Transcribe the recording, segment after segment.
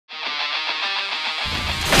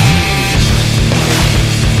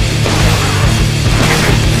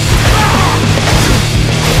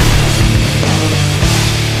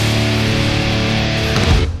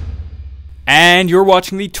And you're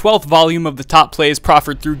watching the 12th volume of the top plays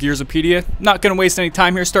proffered through Gearsopedia. Not going to waste any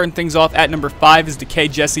time here. Starting things off at number 5 is Decay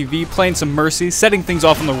Jesse V, playing some Mercy, setting things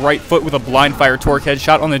off on the right foot with a blind fire torque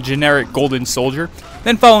headshot on the generic Golden Soldier.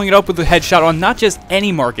 Then following it up with a headshot on not just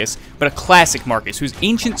any Marcus, but a classic Marcus, whose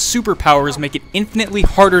ancient superpowers make it infinitely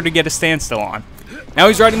harder to get a standstill on. Now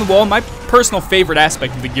he's riding the wall, my personal favorite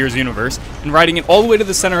aspect of the Gears universe, and riding it all the way to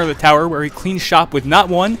the center of the tower where he cleans shop with not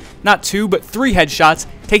one, not two, but 3 headshots,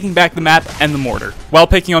 taking back the map and the mortar, while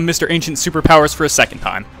picking on Mr. Ancient Superpowers for a second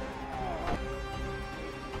time.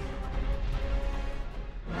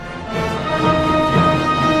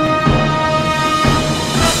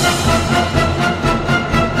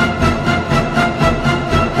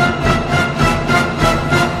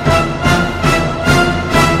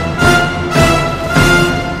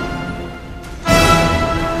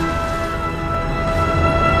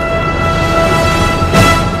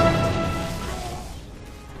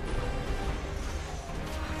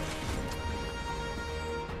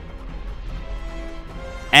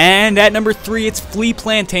 And at number 3, it's Flea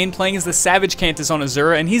Plantain playing as the Savage Cantus on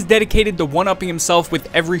Azura, and he's dedicated to one-upping himself with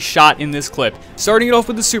every shot in this clip, starting it off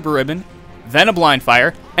with a Super Ribbon, then a Blind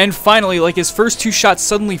Fire, and finally, like his first 2 shots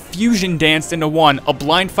suddenly fusion danced into one, a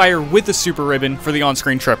Blind Fire with a Super Ribbon for the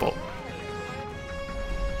on-screen triple.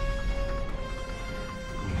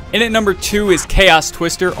 In at number 2 is Chaos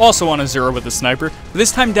Twister, also on Azura with a sniper, but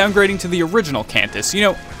this time downgrading to the original Cantus. You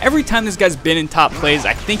know, every time this guy's been in top plays,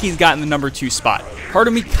 I think he's gotten the number 2 spot. Part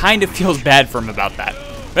of me kind of feels bad for him about that.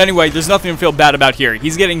 But anyway, there's nothing to feel bad about here.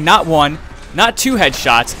 He's getting not 1, not 2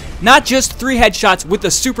 headshots, not just 3 headshots with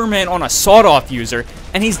a Superman on a sawed-off user,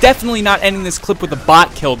 and he's definitely not ending this clip with a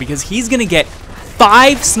bot kill because he's going to get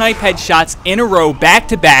 5 snipe headshots in a row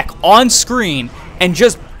back-to-back on screen and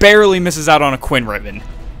just barely misses out on a Quinn Ribbon.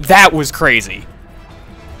 That was crazy.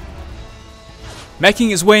 Making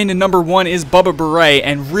his way into number 1 is Bubba Beret,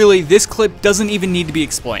 and really, this clip doesn't even need to be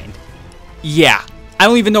explained. Yeah, I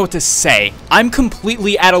don't even know what to say. I'm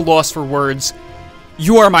completely at a loss for words.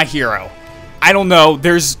 You are my hero. I don't know,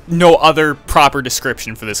 there's no other proper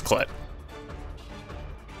description for this clip.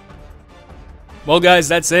 Well guys,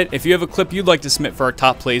 that's it. If you have a clip you'd like to submit for our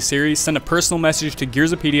Top Plays series, send a personal message to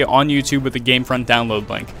Gearsopedia on YouTube with the Gamefront download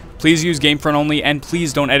link. Please use Gamefront only, and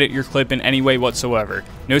please don't edit your clip in any way whatsoever.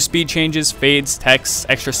 No speed changes, fades, texts,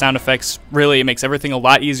 extra sound effects. Really, it makes everything a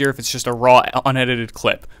lot easier if it's just a raw, unedited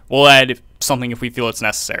clip. We'll add something if we feel it's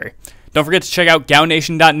necessary. Don't forget to check out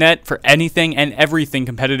GoWNation.net for anything and everything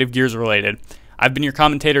competitive Gears related. I've been your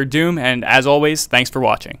commentator, Doom, and as always, thanks for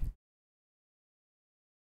watching.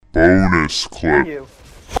 Bonus clip.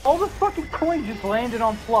 All the fucking coins just landed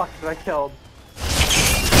on Flux that I killed.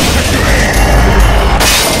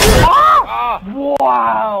 Ah!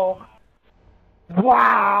 Wow!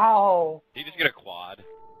 Wow! Did you just get a quad?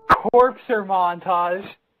 Corpser montage.